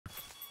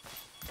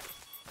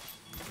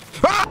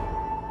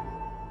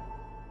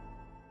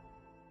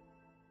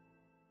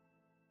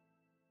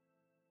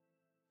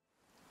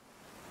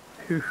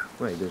Phew.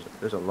 Wait,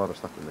 there's a lot of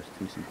stuff in this.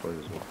 2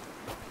 C4s as well.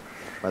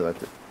 By the way,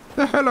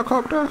 The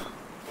helicopter.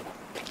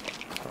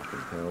 fucking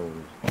hell.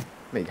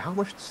 Mate, how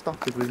much stuff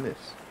did we miss?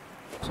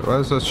 So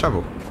where's the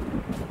shovel?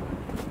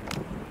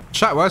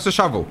 Chat, where's the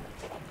shovel?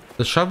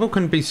 The shovel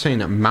can be seen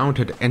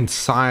mounted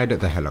inside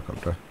the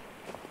helicopter.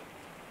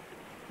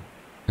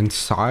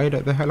 Inside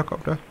the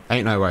helicopter?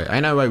 Ain't no way.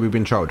 Ain't no way we've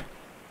been trolled.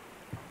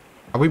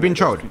 Have we been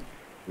trolled?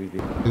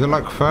 Is it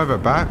like further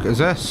back? Is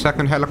there a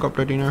second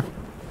helicopter, do you know?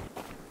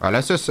 Alright,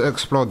 let's just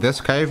explore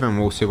this cave and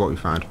we'll see what we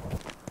find.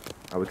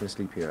 Oh, we can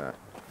sleep here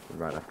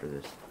right after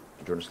this. Do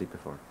you want to sleep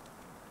before?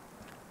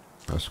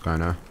 Let's go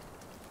now.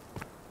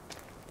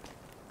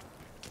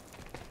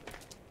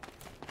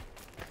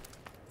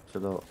 So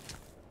look.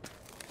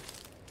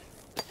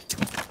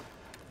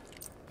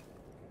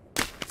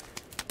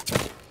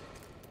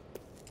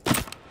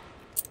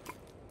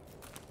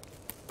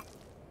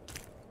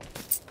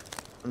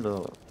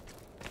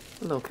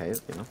 A little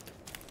cave, you know.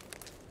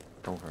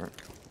 Don't hurt.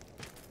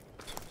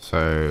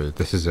 So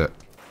this is it.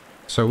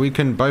 So we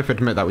can both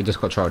admit that we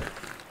just got trolled.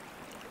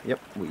 Yep,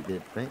 we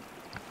did, mate.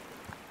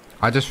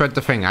 I just read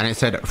the thing and it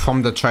said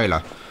from the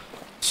trailer.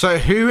 So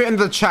who in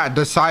the chat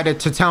decided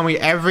to tell me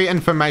every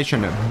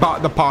information but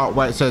the part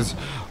where it says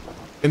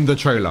in the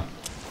trailer?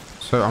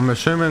 So I'm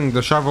assuming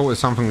the shovel is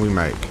something we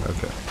make.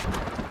 Okay.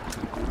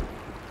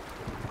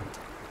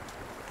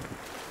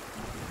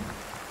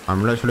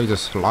 I'm literally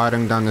just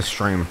sliding down the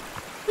stream.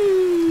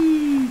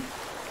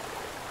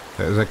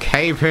 There's a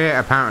cave here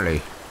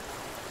apparently.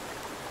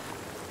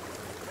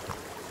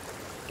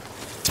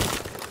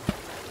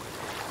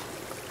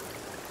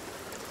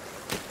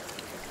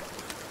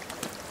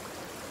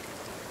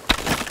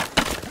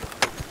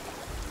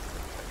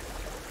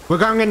 We're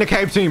going in the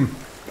cave, team.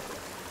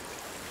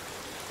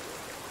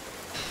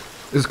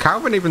 Is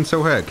Calvin even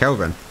still here?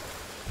 Kelvin.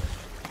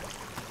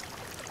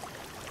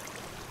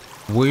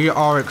 We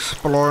are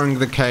exploring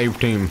the cave,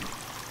 team.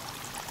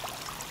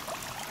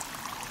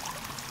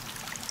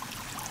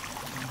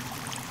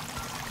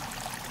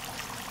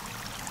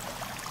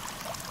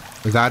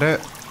 Is that it?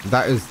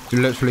 That is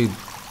literally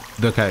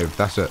the cave.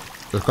 That's it.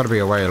 There's got to be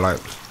a way, like...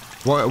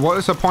 What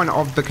is the point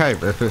of the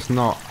cave if it's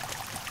not...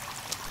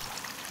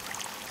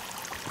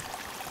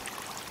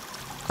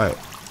 Wait.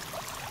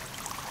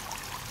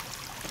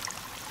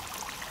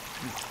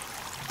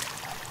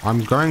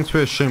 I'm going to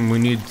assume we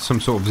need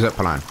some sort of zip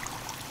line.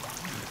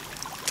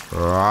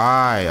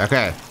 Right,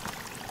 okay.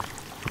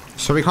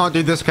 So we can't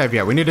do this cave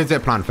yet. We need a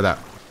zip line for that.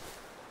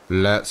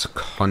 Let's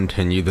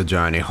continue the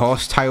journey.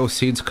 Horsetail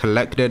seeds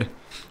collected.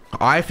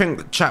 I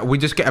think, chat, we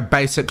just get a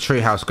basic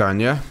treehouse going,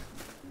 yeah?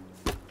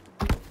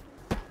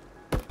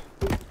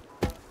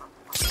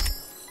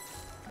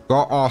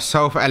 Got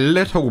ourselves a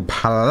little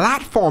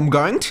platform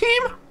going,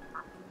 team.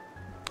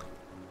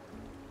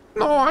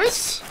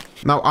 Nice.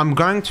 Now, I'm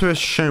going to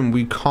assume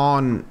we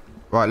can't...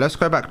 Right, let's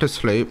go back to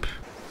sleep.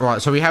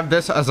 Right, so we have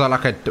this as a,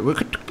 like a...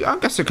 I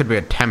guess it could be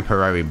a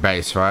temporary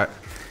base, right?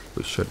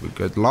 Which should be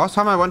good. Last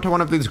time I went to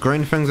one of these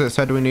green things, it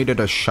said we needed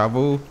a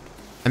shovel.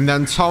 And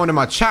then someone in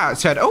my chat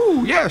said,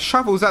 oh, yeah,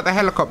 shovels at the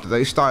helicopter that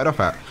you started off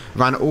at.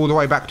 Ran all the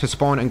way back to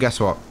spawn, and guess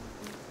what?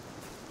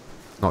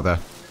 Not there.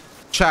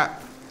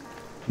 Chat.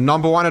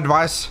 #1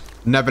 advice,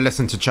 never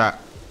listen to chat.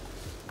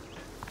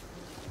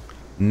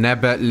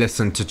 Never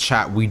listen to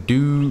chat. We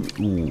do...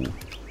 Ooh.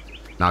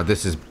 Now,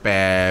 this is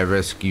bare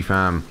risky,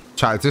 fam.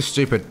 Chat, is this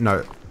stupid?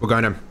 No, we're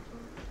going in.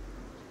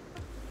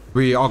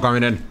 We are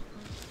going in.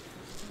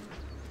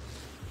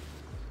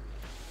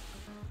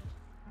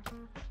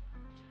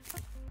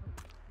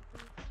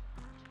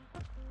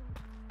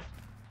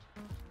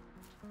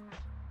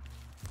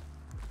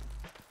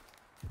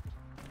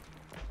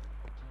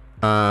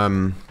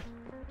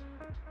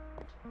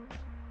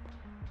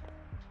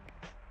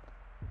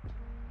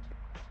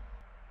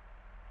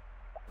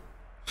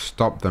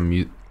 Stop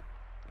them.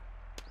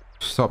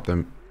 Stop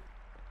them.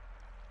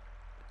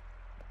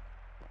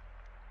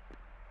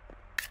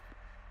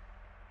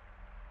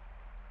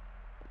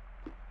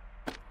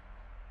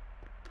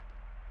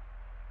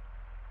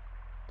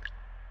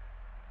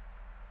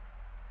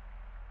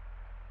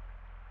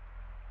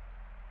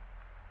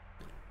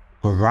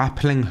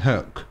 Grappling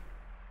hook.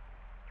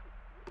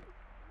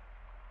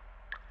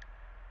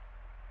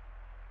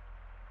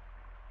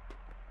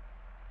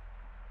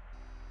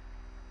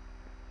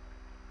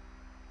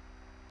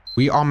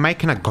 We are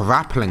making a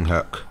grappling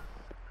hook.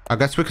 I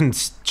guess we can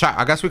chat.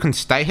 I guess we can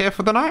stay here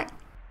for the night.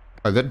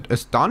 Oh,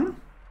 it's done.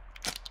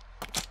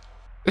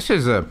 This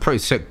is a pretty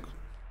sick.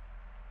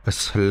 A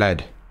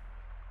sled.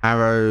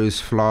 Arrows,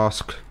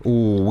 flask.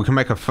 Ooh, we can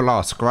make a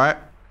flask, right?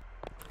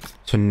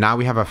 So now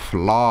we have a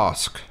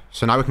flask.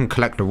 So now we can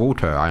collect the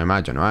water, I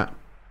imagine, right?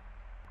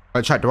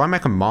 Wait, chat, do I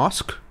make a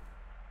mask?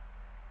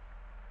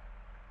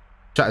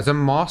 Chat, is it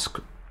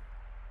mask?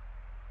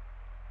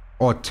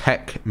 Or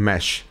tech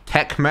mesh?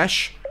 Tech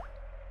mesh?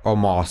 Or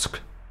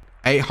mask?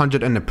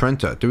 800 in the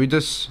printer. Do we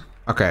just...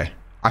 Okay.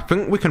 I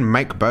think we can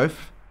make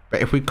both.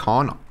 But if we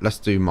can't, let's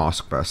do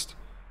mask first.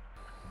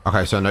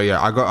 Okay, so no,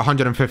 yeah. I got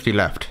 150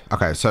 left.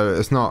 Okay, so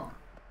it's not...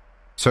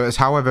 So it's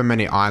however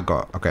many I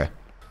got. Okay.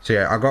 So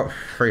yeah, I got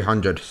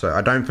 300. So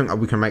I don't think that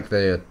we can make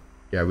the...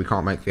 Yeah, we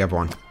can't make the other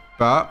one.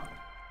 But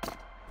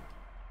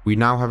we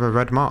now have a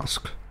red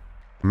mask.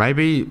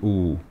 Maybe...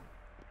 Ooh.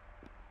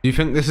 Do you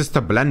think this is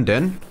to blend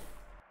in?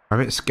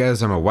 Maybe it scares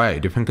them away.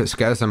 Do you think it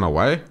scares them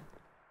away?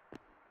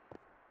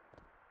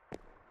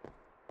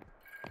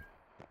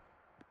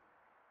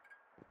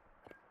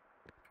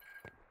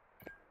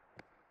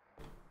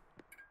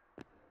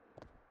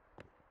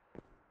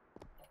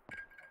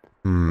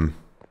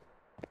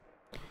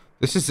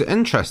 This is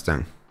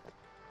interesting.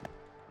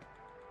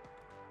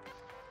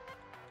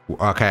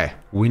 Okay,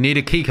 we need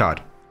a key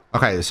card.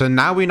 Okay, so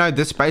now we know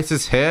this space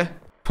is here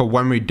for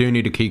when we do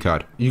need a key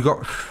card. You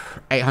got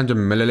 800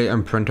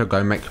 milliliter printer,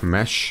 go make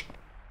mesh.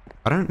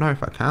 I don't know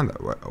if I can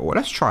though. Well,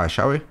 let's try,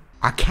 shall we?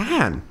 I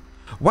can.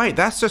 Wait,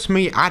 that's just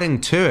me adding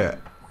to it.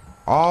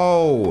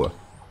 Oh.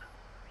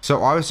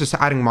 So I was just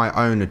adding my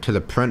own to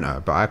the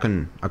printer, but I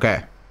can,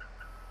 okay.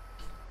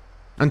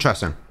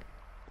 Interesting.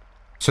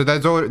 So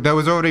there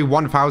was already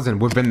 1000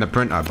 within the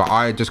printer, but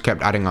I just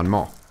kept adding on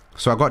more.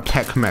 So I got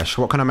tech mesh.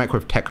 What can I make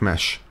with tech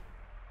mesh?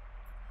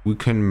 We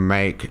can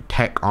make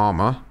tech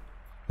armor,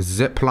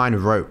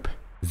 zipline rope,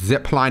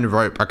 zipline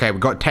rope. Okay, we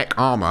got tech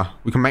armor.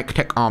 We can make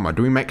tech armor.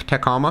 Do we make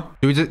tech armor?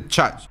 Do we just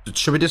chat?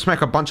 Should we just make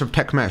a bunch of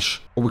tech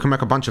mesh, or we can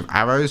make a bunch of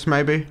arrows?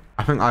 Maybe.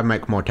 I think I'd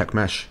make more tech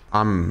mesh.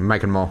 I'm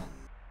making more. All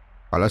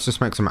right, let's just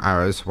make some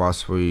arrows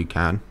whilst we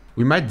can.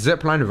 We made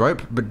zipline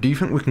rope, but do you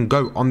think we can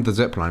go on the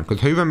zipline?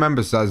 Because who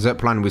remembers that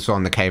zipline we saw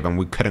in the cave and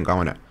we couldn't go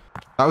on it?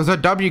 That was a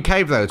W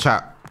cave though,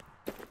 chat.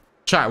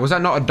 Chat, was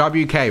that not a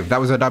W cave? That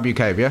was a W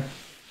cave, yeah?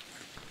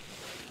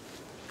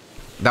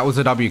 That was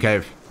a W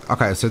cave.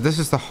 Okay, so this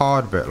is the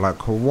hard bit.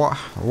 Like,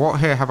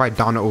 what here have I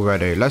done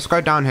already? Let's go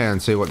down here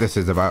and see what this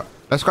is about.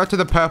 Let's go to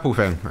the purple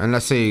thing and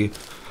let's see.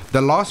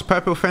 The last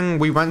purple thing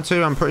we went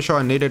to, I'm pretty sure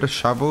I needed a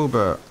shovel,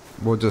 but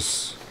we'll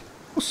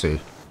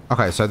see.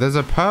 Okay, so there's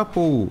a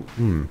purple...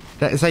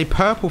 There is a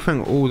purple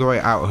thing all the way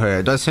out here.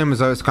 It does seem as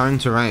though it's going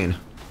to rain.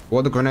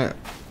 What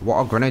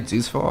are grenades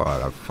used for?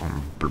 I'll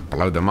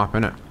blow them up,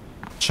 innit?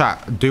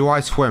 Chat, do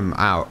I swim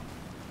out?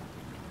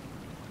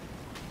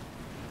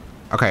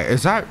 Okay,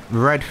 is that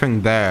red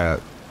thing there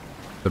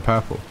the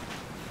purple?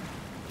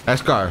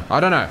 Let's go. I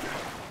don't know.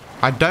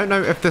 I don't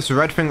know if this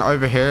red thing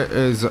over here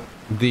is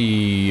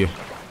the...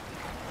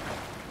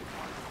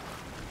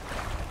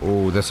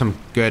 Oh, there's some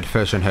good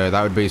fish in here.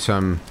 That would be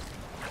some...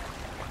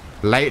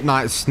 Late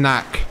night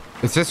snack.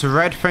 Is this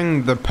red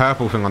thing the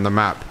purple thing on the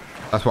map?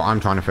 That's what I'm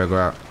trying to figure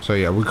out. So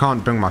yeah, we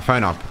can't bring my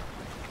phone up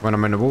when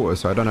I'm in the water,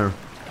 so I don't know.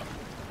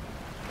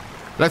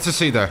 Let's just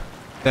see though.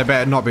 There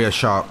better not be a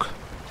shark.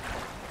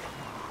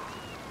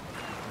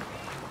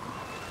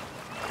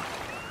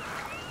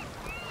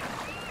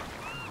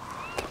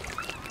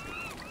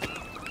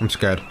 I'm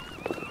scared.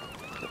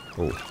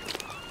 Oh.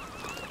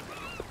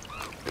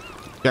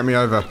 Get me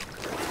over.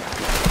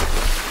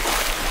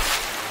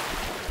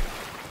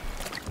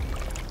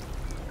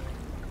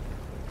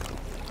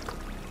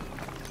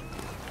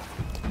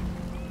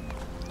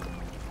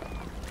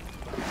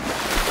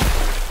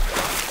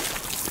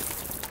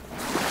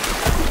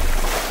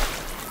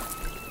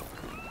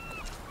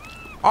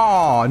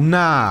 Oh,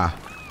 nah.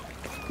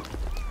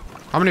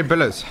 How many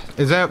bullets?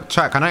 Is there...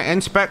 Chat, can I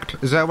inspect?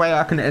 Is there a way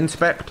I can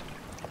inspect?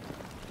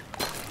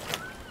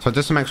 So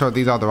just to make sure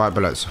these are the right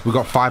bullets. We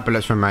got 5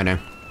 bullets remaining.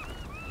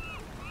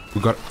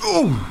 We got...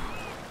 Ooh!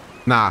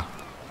 Nah.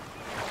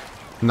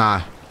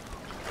 Nah.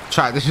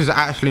 Chat, this is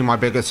actually my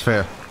biggest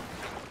fear.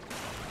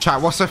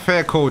 Chat, what's the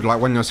fear called?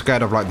 Like when you're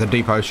scared of like the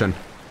deep ocean.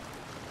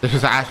 This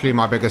is actually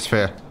my biggest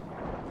fear.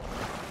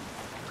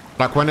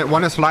 Like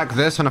when it's like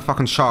this and a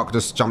fucking shark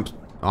just jumps...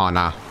 Oh,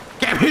 nah.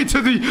 Get me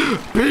to the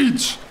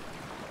beach!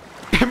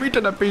 Get me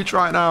to the beach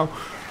right now.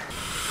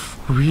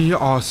 We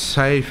are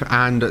safe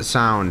and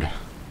sound.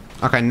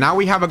 Okay, now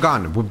we have a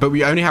gun, but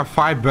we only have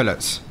 5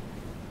 bullets.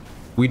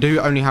 We do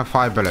only have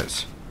 5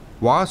 bullets.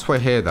 Whilst we're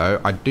here, though,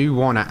 I do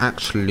want to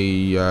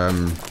actually...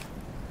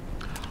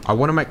 I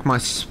want to make my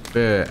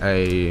spear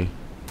a...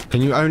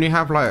 Can you only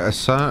have, like, a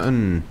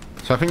certain...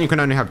 So I think you can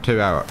only have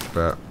 2 out,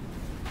 but...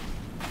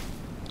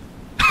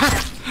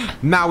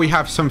 Now we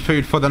have some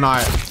food for the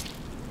night.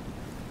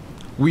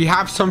 We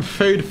have some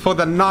food for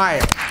the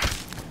night.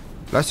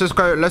 Let's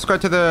go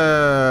to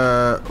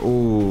the...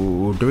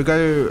 Ooh, do we go...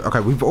 Okay,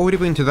 we've already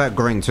been to that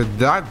green. So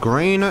that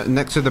green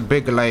next to the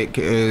big lake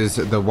is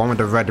the one with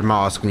the red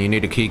mask and you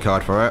need a key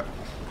card for it.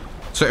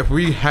 So if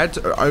we head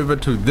over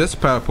to this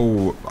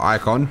purple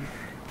icon,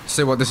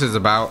 see what this is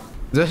about.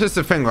 This is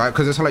the thing, right?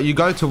 Because it's like you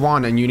go to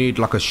one and you need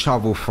like a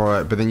shovel for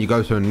it, but then you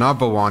go to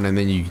another one and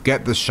then you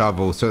get the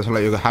shovel. So it's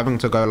like you're having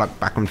to go like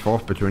back and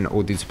forth between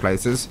all these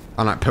places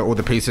and like put all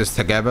the pieces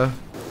together.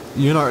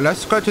 You know,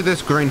 let's go to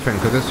this green thing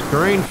because this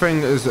green thing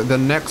is the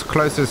next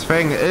closest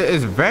thing. It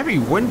is very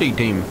windy,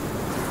 team.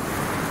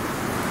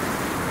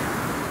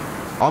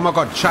 Oh my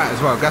god, chat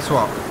as well. Guess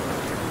what?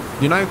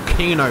 You know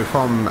Kino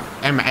from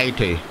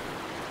M80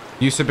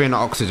 used to be in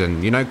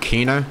Oxygen. You know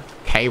Kino?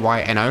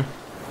 K-Y-N-O?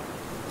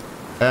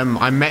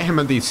 I met him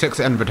at the 6th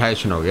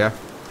Invitational, yeah?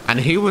 And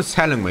he was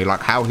telling me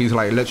like how he's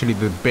like literally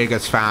the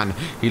biggest fan.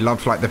 He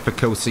loves like the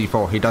thaqil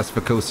C4. He does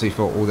thaqil C4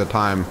 all the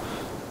time.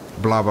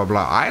 Blah blah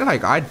blah.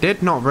 I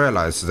did not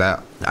realize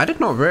that. I did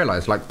not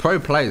realize like pro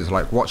players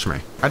like watch me.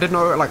 I didn't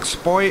know like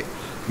Spoit,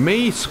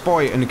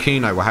 and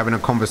Kino were having a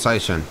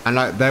conversation, and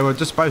like they were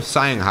just both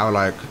saying how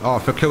like, oh,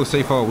 thaqil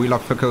C4, we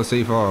love thaqil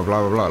C4, blah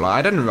blah blah.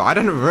 Like I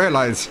didn't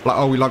realize like,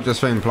 oh, we love this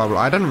thing, blah blah.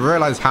 I didn't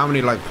realize how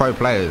many like pro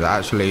players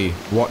actually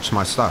watch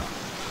my stuff.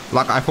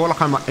 Like I feel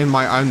like I'm in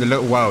my own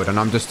little world and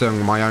I'm just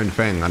doing my own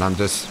thing, and I'm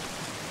just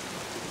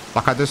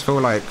like, I just feel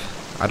like,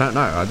 I don't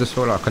know, I just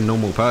feel like a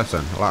normal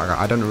person. Like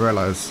I don't know,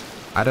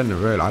 I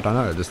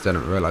just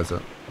didn't realize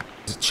it.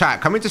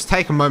 Chat, can we just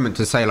take a moment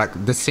to say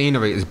like the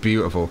scenery is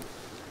beautiful?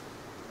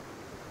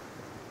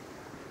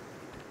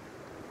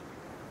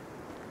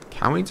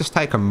 Can we just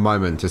take a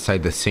moment to say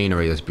the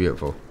scenery is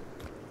beautiful?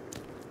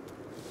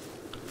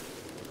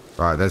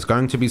 Right, there's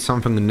going to be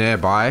something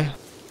nearby.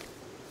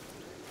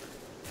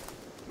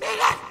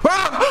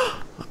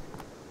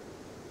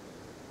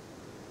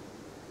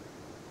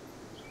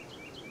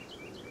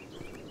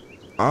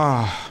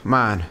 Oh,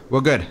 man.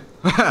 We're good.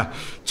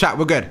 Chat,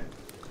 we're good.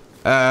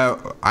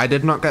 I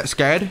did not get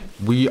scared.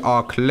 We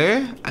are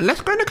clear. And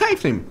let's go in the cave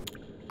theme.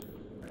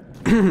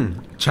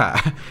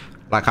 Chat,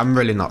 like, I'm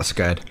really not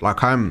scared.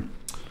 Like, I'm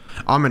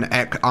an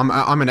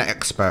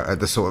expert at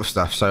this sort of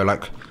stuff. So,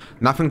 like,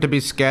 nothing to be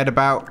scared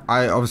about.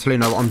 I obviously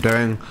know what I'm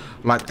doing.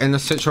 Like, in a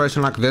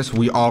situation like this,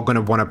 we are going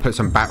to want to put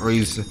some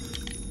batteries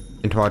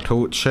into our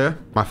torch here.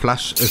 My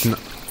flash isn't...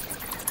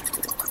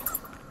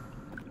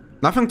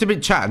 Nothing to be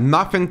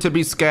nothing to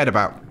be scared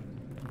about.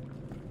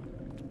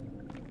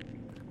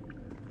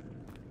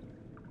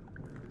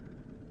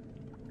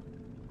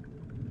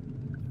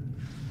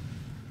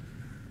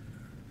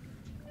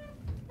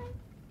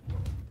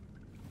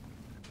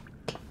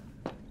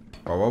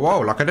 Whoa, whoa, whoa,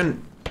 like I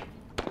didn't...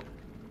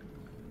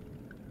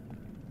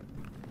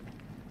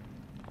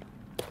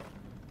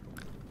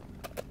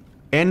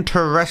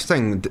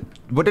 Interesting.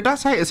 What did I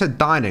say? It said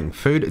dining.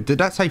 Food. Did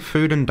that say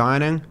food and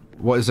dining?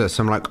 What is this?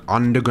 Some like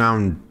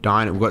underground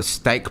dining. We've got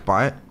steak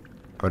by it.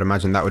 I would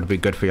imagine that would be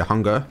good for your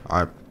hunger.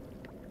 I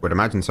would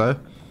imagine so.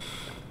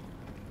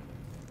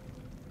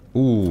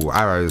 Ooh,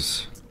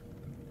 arrows.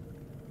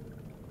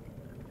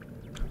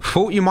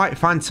 Thought you might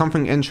find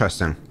something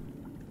interesting.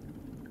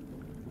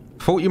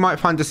 Thought you might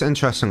find this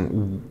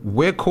interesting.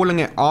 We're calling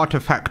it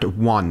Artifact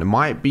 1. It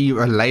might be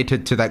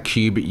related to that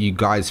cube you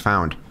guys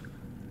found.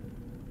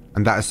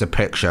 And that is the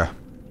picture.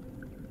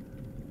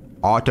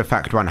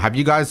 Artifact 1. Have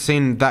you guys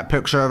seen that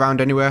picture around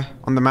anywhere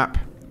on the map?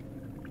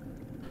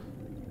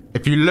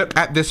 If you look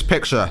at this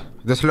picture,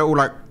 this little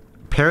like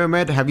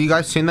pyramid, have you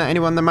guys seen that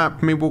anywhere on the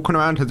map? Me walking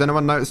around, has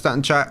anyone noticed that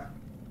in chat?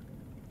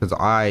 Because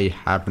I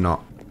have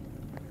not.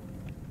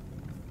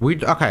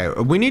 Okay,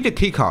 we need a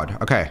key card.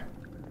 Okay.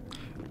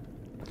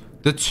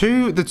 The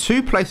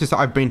two places that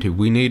I've been to,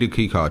 we need a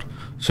key card.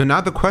 So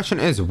now the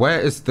question is, where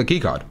is the key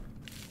card?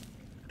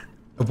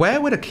 Where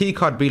would a key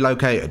card be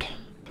located?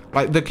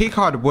 Like, the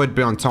keycard would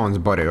be on someone's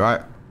body,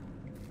 right?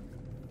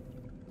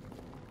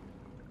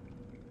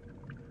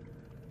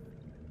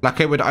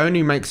 Like, it would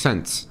only make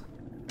sense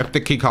if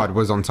the keycard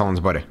was on someone's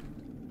body.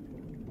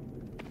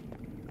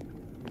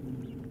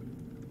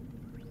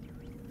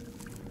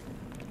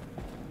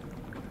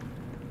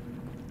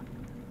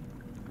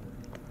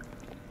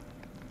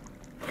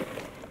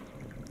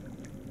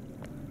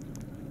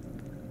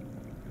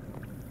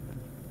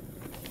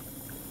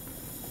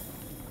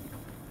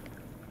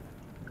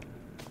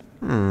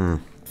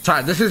 So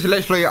this is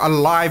literally a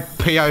live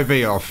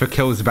POV of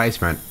thaqil's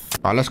basement.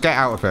 Alright, let's get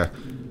out of here.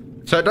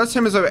 So it does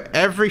seem as though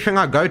everything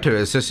I go to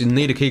is just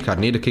need a keycard,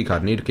 need a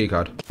keycard, need a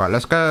keycard. Alright,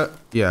 let's go.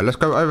 Yeah, let's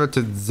go over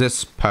to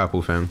this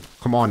purple thing.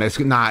 Come on, it's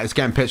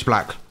getting pitch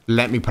black.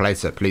 Let me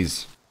place it,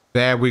 please.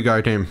 There we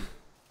go, team.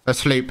 Let's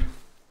sleep.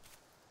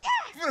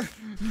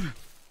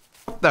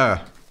 What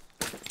the?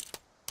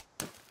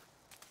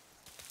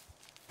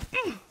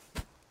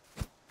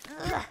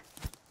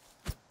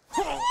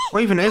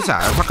 What even is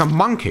that? It's like a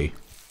monkey.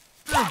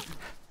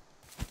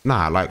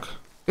 Nah, like,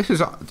 this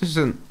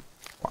isn't...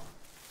 What?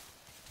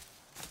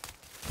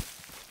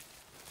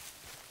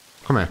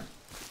 Come here.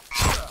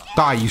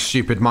 Die, you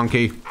stupid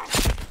monkey.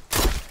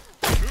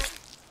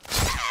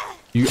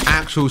 You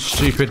actual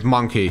stupid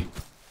monkey.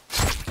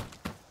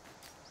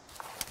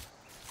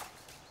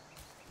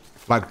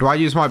 Like, do I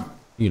use my...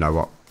 You know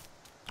what?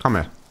 Come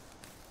here.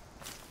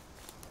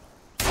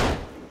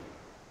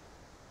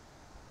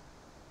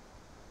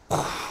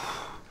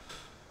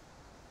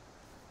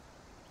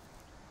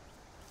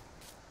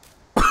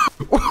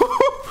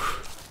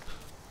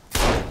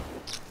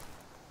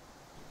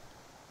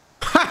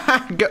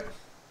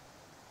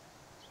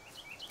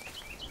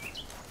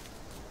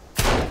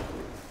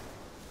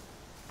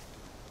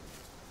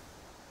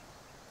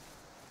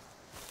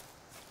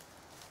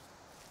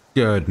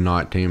 Good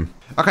night, team.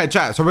 Okay,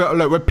 chat. So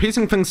we're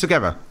piecing things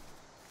together.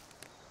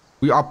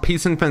 We are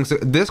piecing things.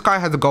 This guy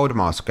has a gold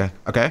mask.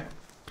 Okay.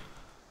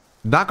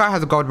 That guy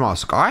has a gold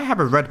mask. I have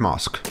a red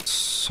mask.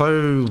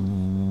 So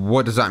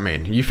what does that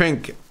mean? You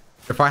think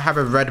If I have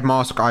a red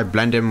mask, I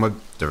blend in with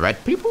the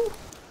red people?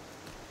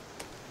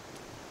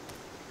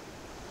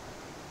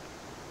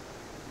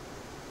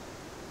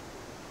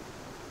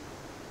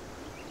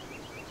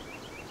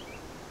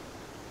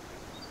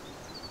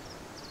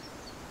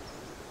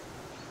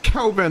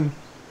 Kelvin.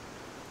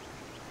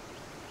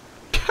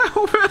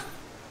 Kelvin.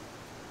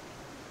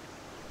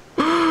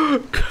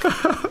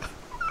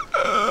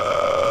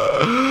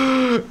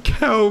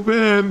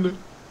 Kelvin.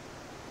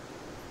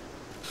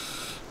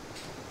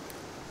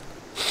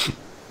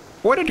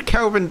 What did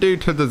Kelvin do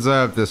to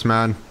deserve this,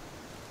 man?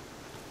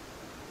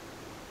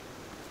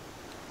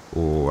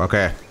 Oh,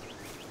 okay.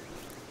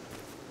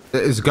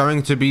 It is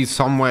going to be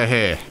somewhere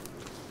here.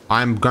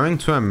 I'm going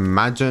to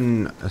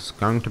imagine it's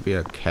going to be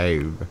a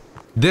cave.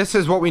 This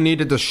is what we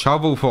needed the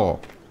shovel for.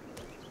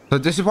 So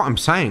this is what I'm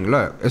saying.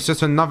 Look, it's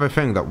just another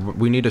thing that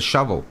we need a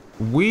shovel.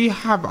 We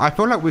have, I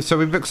feel like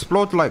we've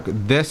explored like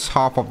this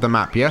half of the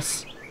map,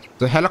 yes?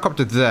 The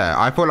helicopter there,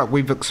 I feel like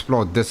we've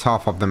explored this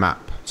half of the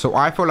map. So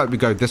I feel like we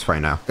go this way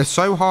now. It's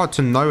so hard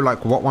to know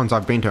like what ones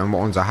I've been to and what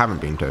ones I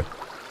haven't been to.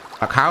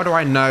 Like how do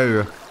I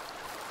know?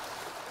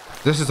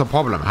 This is a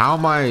problem. How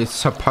am I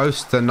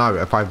supposed to know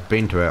if I've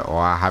been to it or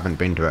I haven't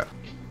been to it?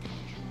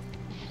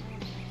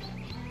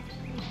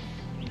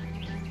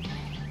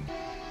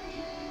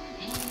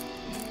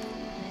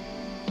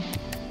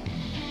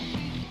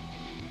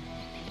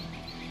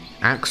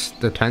 Axe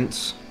the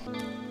tents.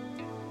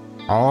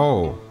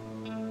 Oh.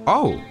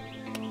 Oh.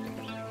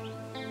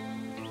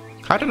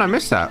 How did I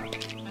miss that?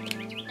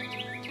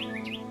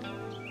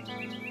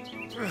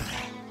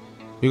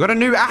 You got a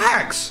new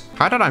axe!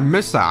 How did I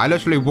miss that? I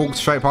literally walked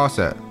straight past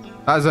it.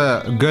 That's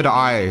a good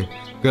eye.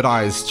 Good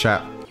eyes,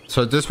 chat.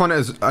 So this one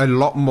is a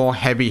lot more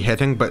heavy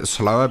hitting, but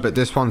slower. But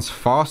this one's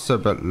faster,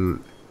 but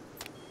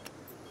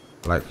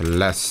like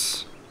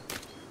less.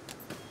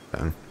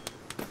 Dang.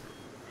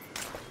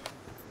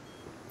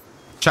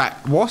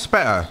 Chat, what's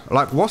better?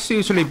 Like, what's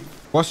usually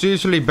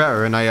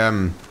better in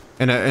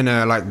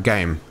a like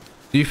game?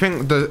 Do you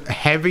think the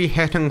heavy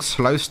hitting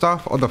slow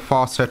stuff or the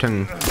fast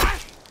hitting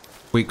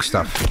weak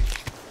stuff?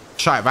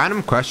 Chat,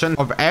 random question.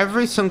 Of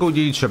every single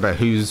YouTuber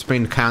who's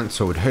been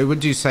cancelled, who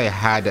would you say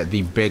had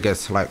the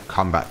biggest like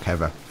comeback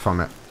ever from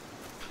it?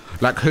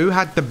 Like, who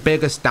had the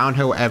biggest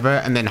downhill ever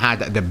and then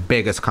had the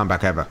biggest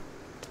comeback ever?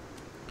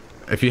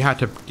 If you had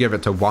to give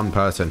it to one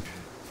person,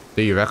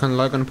 do you reckon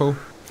Logan Paul?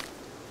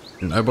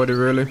 Nobody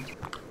really?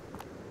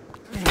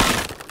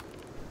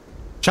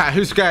 Chat,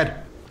 who's scared?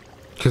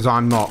 Because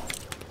I'm not.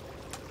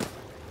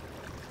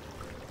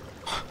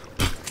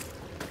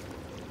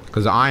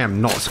 Because I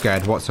am not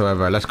scared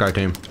whatsoever. Let's go,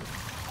 team.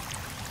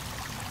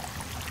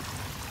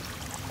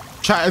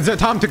 Chat, is it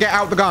time to get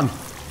out the gun?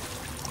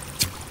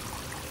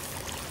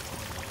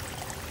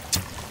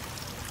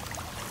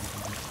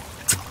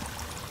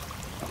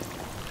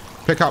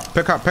 Pick up,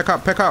 pick up, pick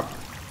up, pick up.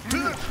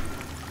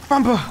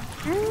 Bumper.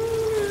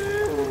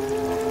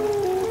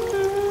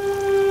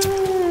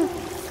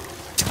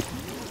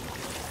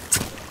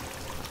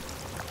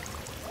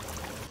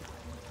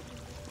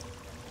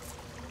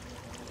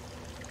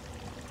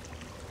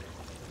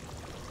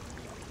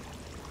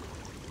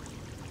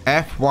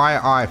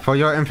 FYI, for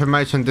your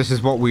information, this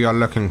is what we are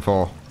looking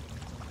for.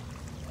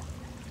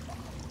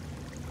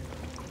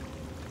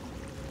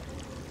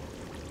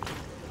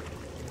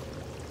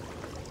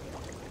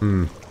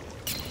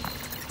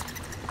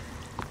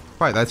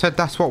 Wait, they said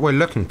that's what we're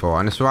looking for,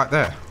 and it's right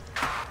there.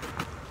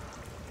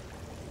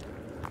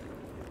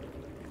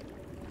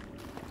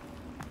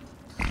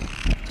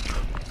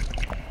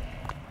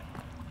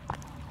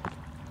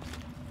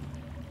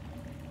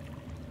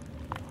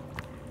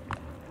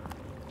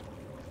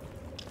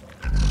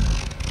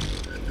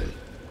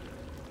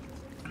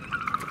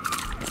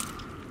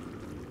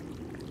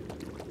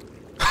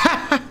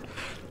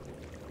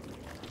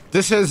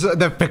 This is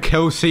the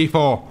thaqil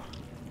C4.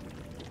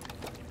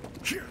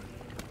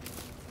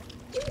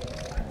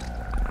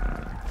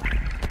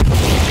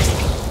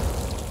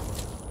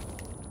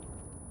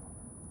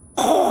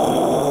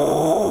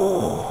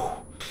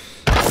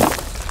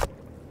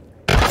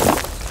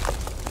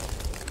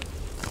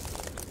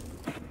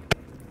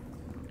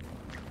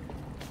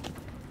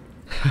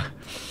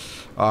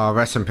 Oh,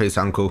 rest in peace,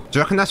 uncle. Do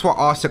you reckon that's what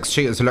R6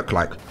 cheaters look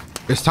like?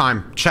 It's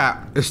time.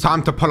 Chat, it's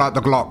time to pull out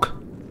the Glock.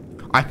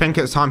 I think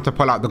it's time to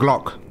pull out the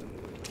Glock.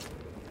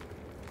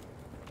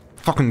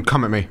 Fucking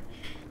come at me.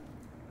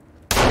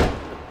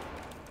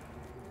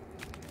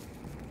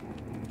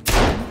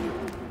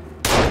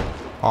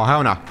 Oh,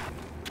 hell no.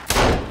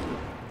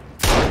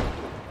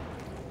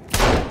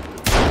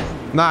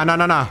 Nah, nah,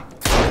 nah, nah.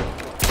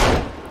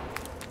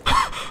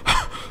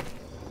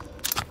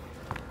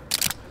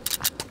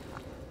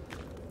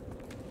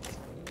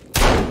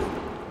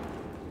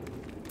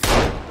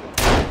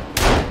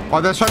 Oh,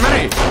 there's so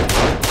many.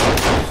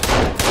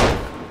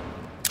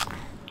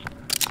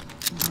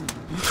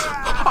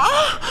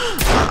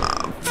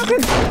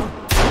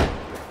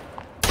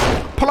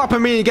 Pull up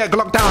on me and get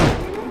Glock down.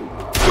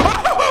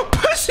 Oh,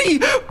 pussy!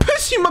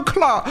 Pussy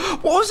McClaw!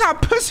 What was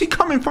that pussy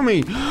coming for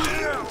me?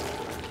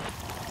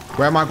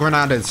 Where are my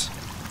grenades?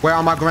 Where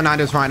are my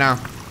grenades right now?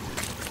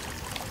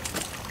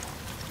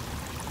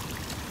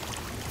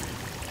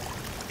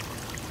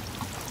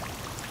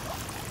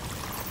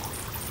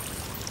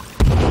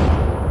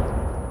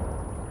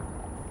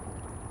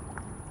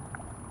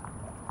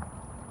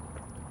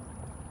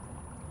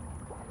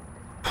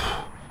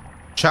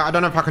 Chat, I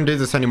don't know if I can do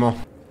this anymore.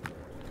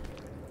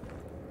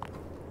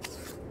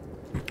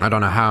 I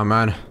don't know how,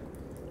 man.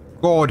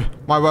 God,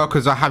 my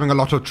workers are having a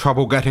lot of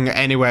trouble getting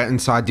anywhere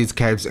inside these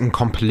caves in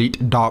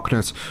complete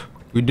darkness.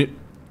 We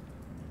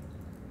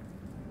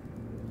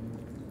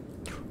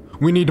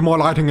need more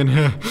lighting in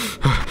here.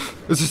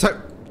 This is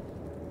a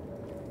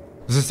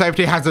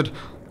safety hazard.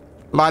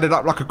 Light it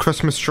up like a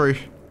Christmas tree.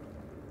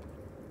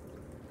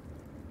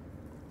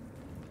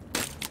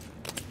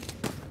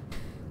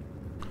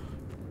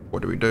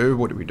 What do we do?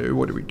 What do we do?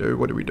 What do we do?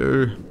 What do we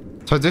do?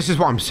 So this is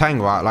what I'm saying,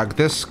 right? Like,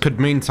 this could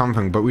mean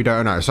something, but we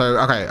don't know. So,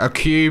 okay, a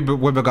cube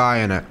with a guy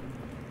in it.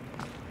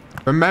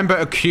 Remember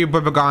a cube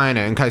with a guy in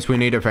it in case we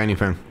need it for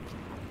anything.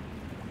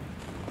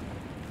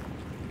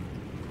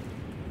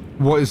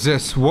 What is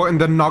this? What in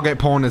the nugget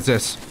porn is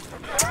this?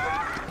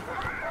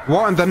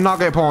 What in the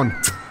nugget porn?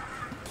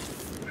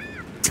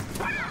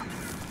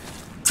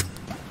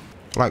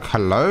 Like,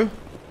 hello?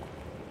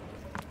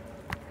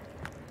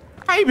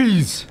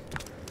 Babies!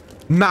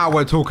 Now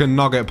we're talking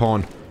nugget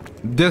porn.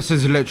 This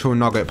is literal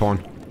nugget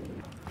porn.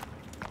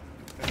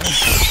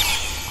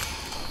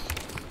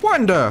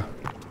 Wonder.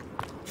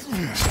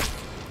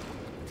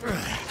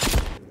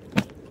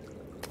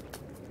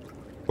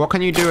 What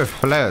can you do with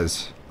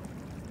flares?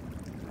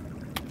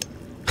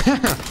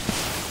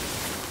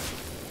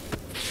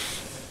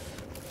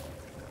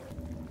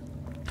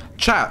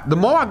 Chat, the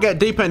more I get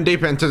deeper and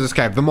deeper into this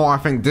cave, the more I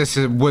think this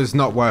was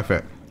not worth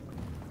it.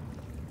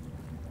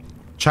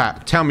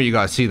 Chat, tell me you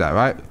guys see that,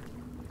 right?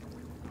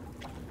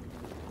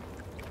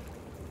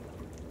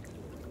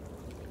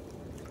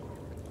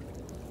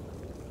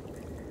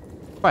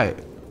 Wait.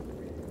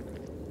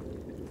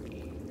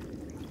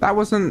 That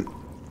wasn't...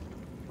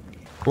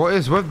 What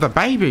is with the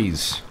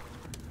babies?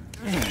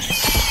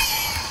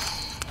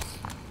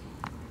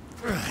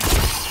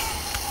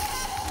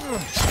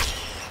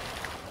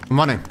 I'm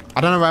running.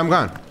 I don't know where I'm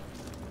going.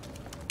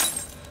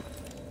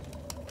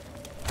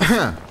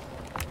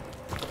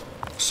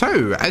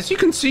 So, as you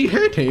can see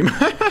here, team,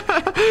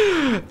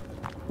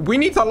 we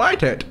need to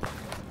light it.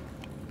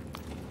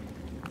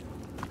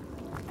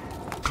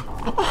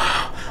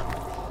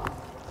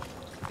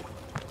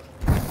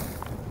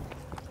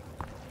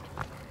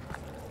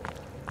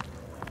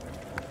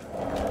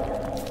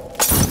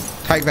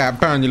 Take that,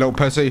 burn, you little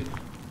pussy.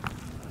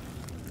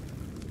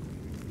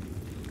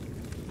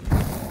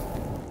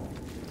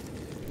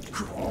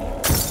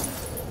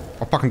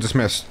 I fucking just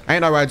missed.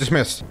 Ain't no way I just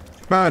missed.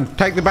 Burn,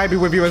 take the baby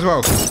with you as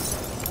well.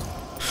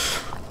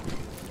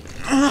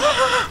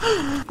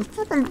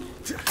 Fucking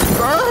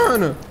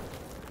burn.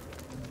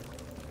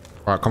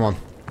 Alright, come on.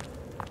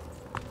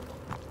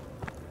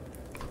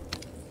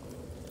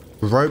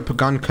 Rope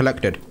gun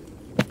collected.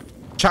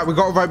 Chat, we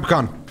got a rope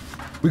gun.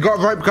 We got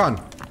a rope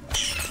gun.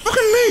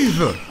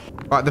 Move!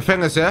 Right, the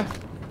thing is here,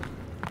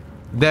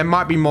 there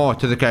might be more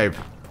to the cave.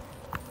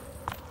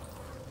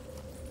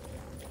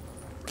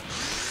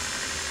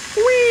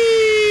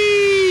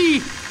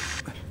 Whee!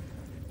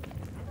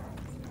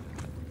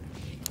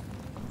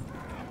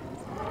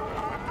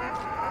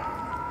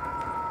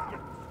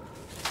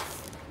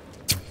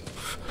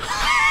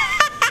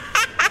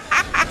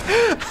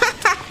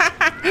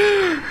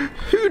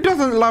 Who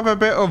doesn't love a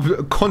bit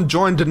of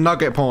conjoined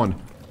nugget porn?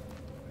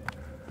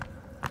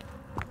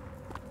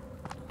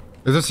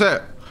 Is this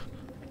it?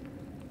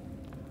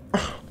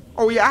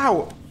 Oh, we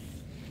out.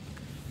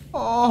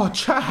 Oh,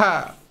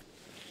 chat.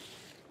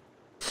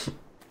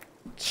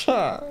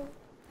 Chat.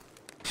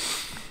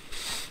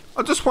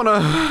 I just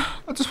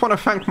wanna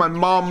thank my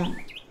mom.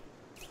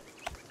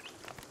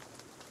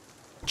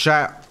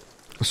 Chat.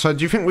 So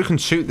do you think we can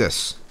shoot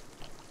this?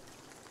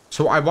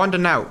 So I wonder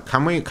now,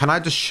 can I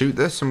just shoot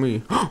this and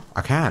we,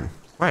 I can.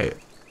 Wait.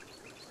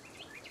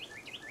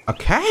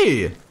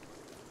 Okay.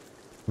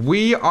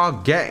 We are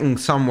getting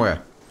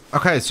somewhere.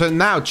 Okay, so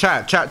now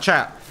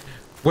chat.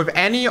 With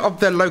any of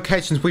the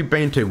locations we've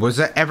been to, was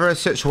there ever a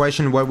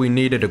situation where we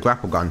needed a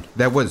grapple gun?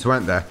 There was,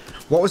 weren't there?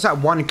 What was that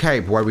one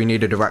cave where we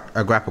needed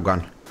a grapple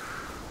gun?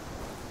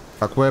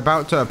 Like, we're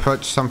about to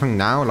approach something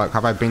now. Like,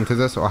 have I been to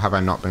this or have I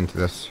not been to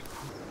this?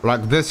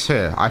 Like this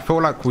here. I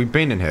feel like we've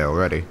been in here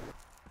already.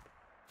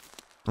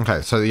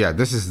 Okay, so yeah,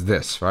 this is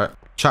this, right?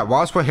 Chat,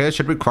 whilst we're here,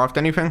 should we craft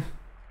anything?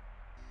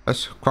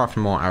 Let's craft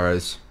more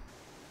arrows.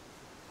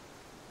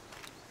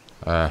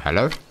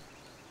 Hello?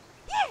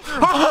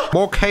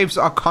 More caves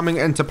are coming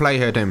into play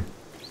here, team.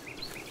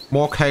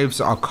 More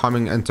caves are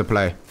coming into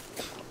play.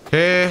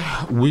 Here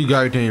we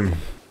go, team.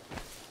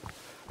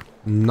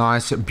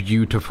 Nice,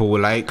 beautiful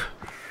lake.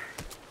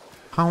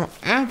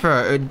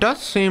 However, it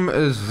does seem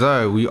as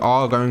though we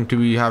are going to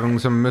be having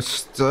some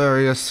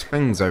mysterious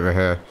things over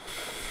here.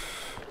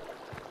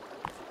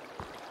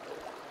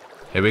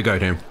 Here we go,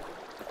 team.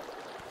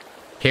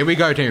 Here we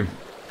go, team.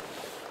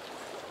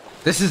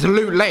 This is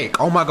Loot Lake.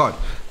 Oh my god.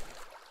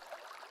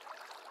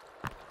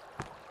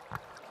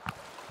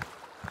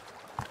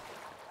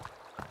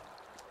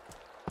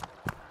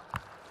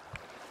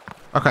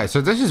 Okay,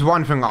 so this is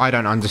one thing I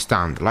don't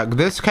understand. Like,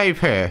 this cave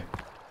here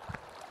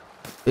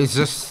is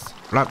just,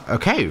 like, a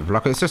cave.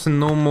 Like, it's just a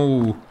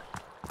normal...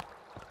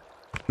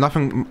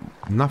 Nothing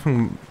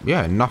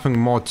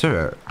more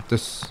to it.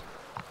 This...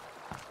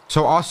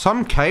 So are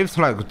some caves,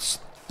 like,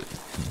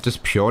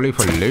 just purely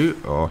for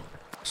loot? Or...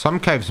 Some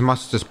caves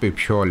must just be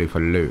purely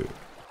for loot.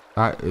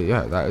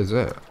 Yeah, that is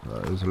it.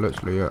 That is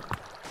literally it.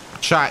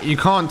 Chat, you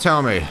can't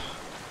tell me.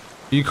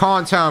 You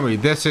can't tell me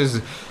this is...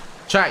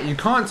 Chat, you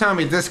can't tell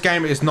me this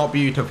game is not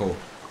beautiful.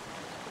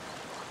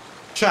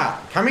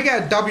 Chat, can we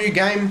get a W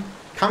game?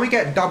 Can we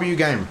get W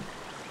game?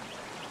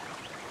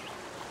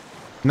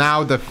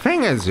 Now, the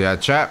thing is, yeah,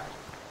 chat,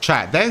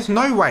 there's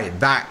no way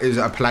that is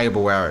a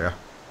playable area.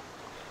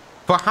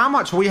 For how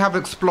much we have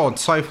explored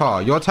so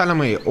far, you're telling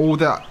me all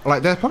that,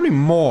 like, there's probably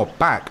more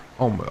back.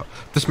 Oh my,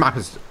 this map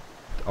is,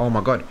 oh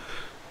my God.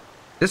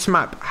 This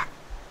map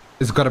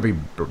is gotta be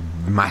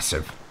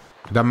massive.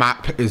 The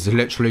map is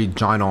literally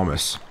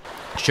ginormous.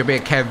 Should be a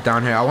cave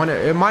down here. I want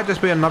it might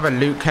just be another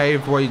loot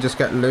cave where you just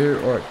get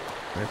loot, or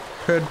it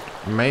could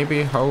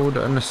maybe hold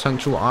an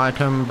essential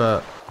item,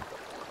 but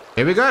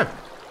here we go.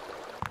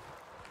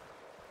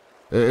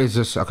 It is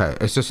just, okay,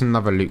 it's just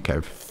another loot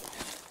cave.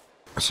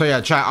 So yeah,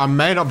 chat, our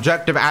main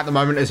objective at the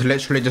moment is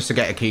literally just to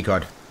get a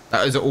keycard.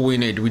 That is all we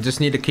need. We just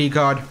need a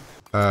keycard.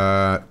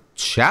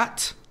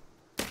 Chat?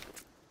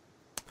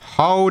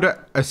 Hold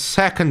a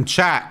second,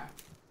 chat.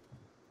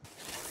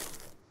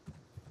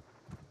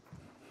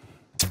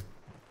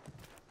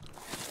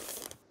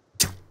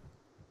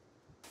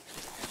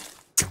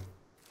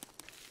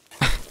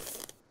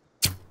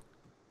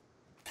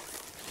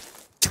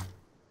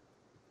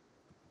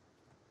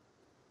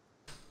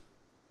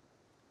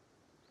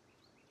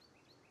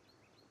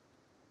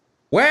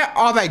 Where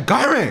are they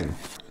going?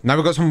 Now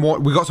we got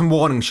some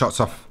warning shots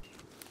off.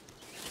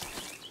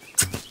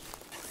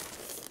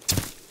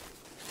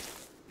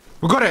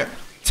 We got it,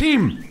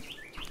 team.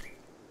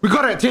 We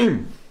got it,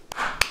 team.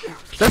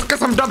 Let's get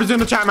some W's in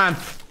the chat, man.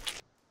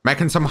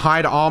 Making some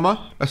hide armor.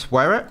 Let's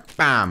wear it.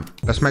 Bam.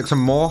 Let's make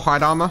some more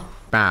hide armor.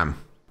 Bam.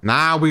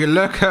 Now we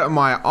look at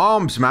my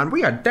arms, man.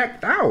 We are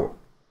decked out.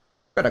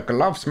 Better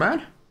gloves,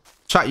 man.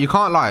 Chat, you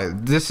can't lie.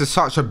 This is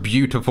such a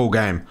beautiful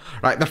game.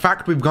 Like, the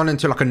fact we've gone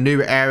into, like, a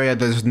new area.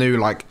 There's new,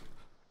 like,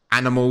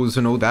 animals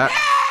and all that.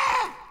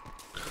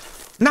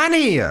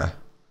 Nanny!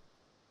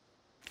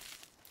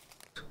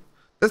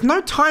 There's no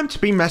time to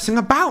be messing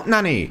about,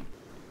 Nanny.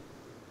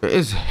 It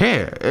is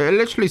here. It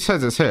literally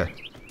says it's here.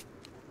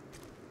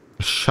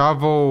 A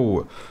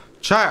shovel.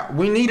 Chat,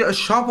 we need a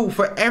shovel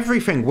for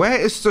everything. Where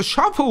is the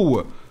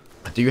shovel?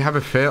 Do you have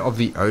a fear of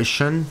the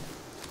ocean?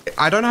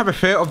 I don't have a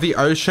fear of the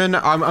ocean.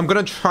 I'm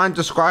gonna try and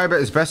describe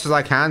it as best as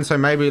I can, so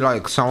maybe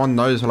like someone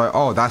knows, like,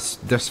 oh, that's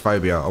this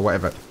phobia or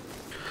whatever.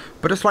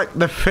 But it's like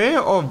the fear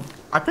of,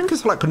 I think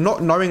it's like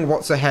not knowing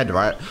what's ahead,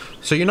 right?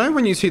 So you know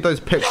when you see those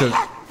pictures,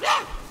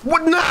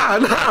 what? Nah,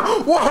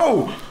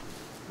 whoa,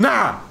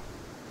 nah,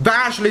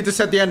 that actually just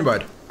said the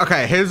N-word.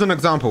 Okay, here's an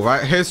example,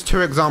 right? Here's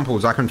two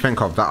examples I can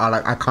think of that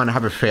I kind of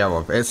have a fear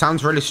of. It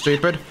sounds really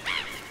stupid.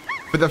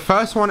 But the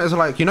first one is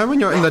like, you know when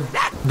you're in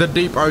the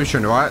deep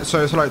ocean, right?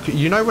 So it's like,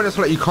 you know when it's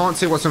like you can't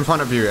see what's in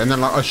front of you and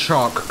then like a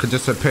shark could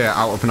just appear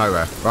out of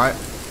nowhere, right?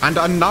 And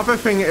another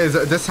thing is,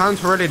 this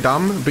sounds really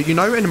dumb, but you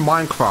know in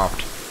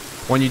Minecraft,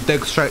 when you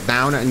dig straight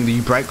down and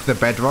you break the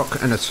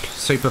bedrock in a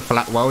super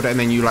flat world and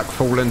then you like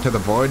fall into the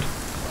void?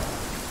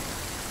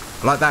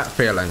 Like that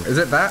feeling. Is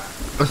it that?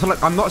 It's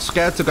like, I'm not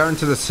scared to go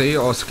into the sea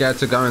or scared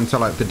to go into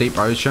like the deep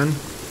ocean,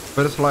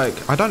 but it's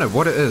like, I don't know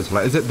what it is.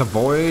 Like, is it the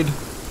void?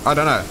 I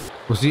don't know.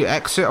 Was the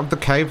exit of the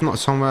cave not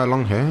somewhere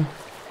along here?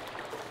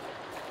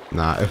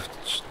 Nah,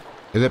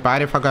 is it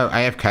bad if I go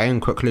AFK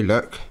and quickly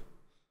look?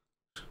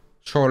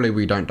 Surely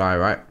we don't die,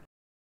 right?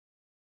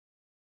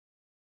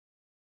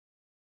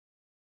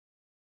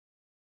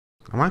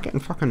 Am I getting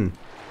fucking...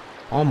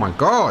 Oh my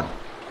God!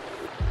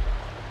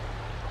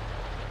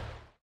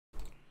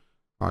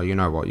 Oh, you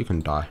know what? You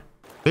can die.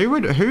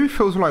 Who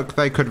feels like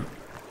they could...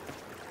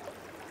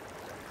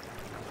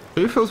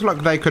 Who feels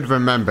like they could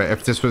remember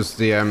if this was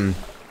the,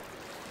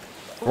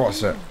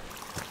 what's it?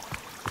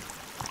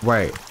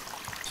 Wait.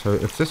 So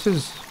if this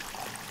is...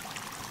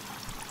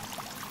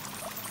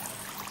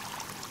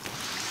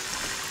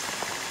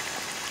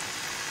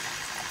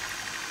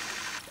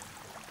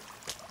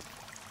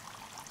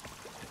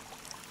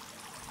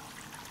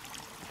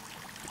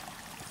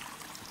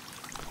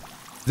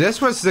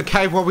 This was the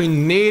cave where we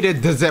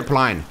needed the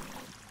zipline.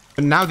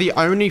 And now the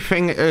only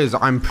thing is,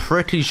 I'm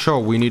pretty sure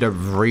we need a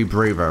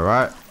rebreather,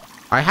 right?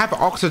 I have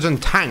oxygen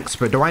tanks,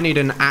 but do I need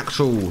an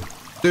actual...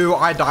 Do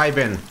I dive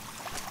in?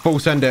 Full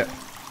send it.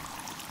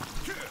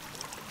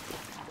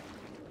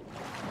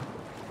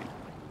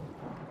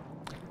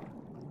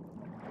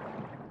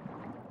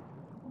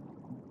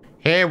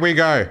 Here we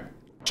go.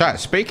 Chat,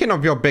 speaking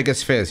of your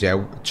biggest fears,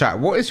 yeah? Chat,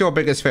 what is your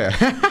biggest fear?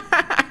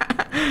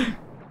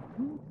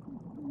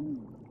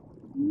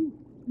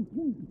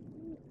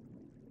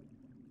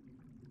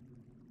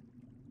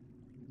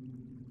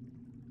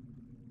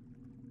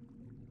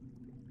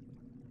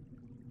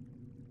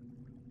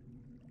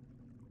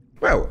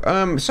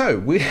 will. So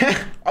we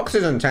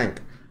oxygen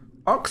tank.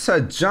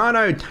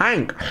 Oxygeno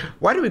tank.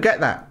 Why do we get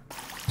that?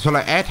 So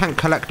like air tank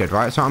collected,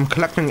 right? So I'm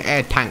collecting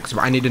air tanks,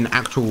 but I need an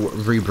actual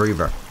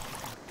rebreather.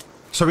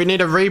 So we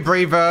need a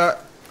rebreather.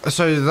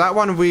 So that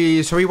one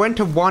we went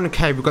to one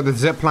cave, we got the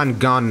zipline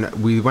gun.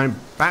 We went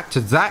back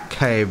to that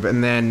cave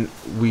and then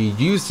we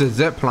used the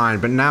zipline,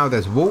 but now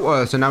there's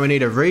water. So now we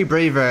need a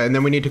rebreather and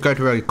then we need to go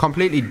to a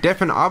completely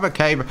different other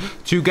cave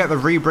to get the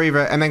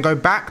rebreather and then go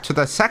back to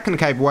the second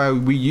cave where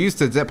we used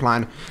the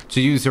zipline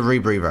to use the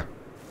rebreather.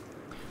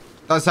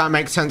 Does that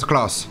make sense,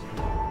 class?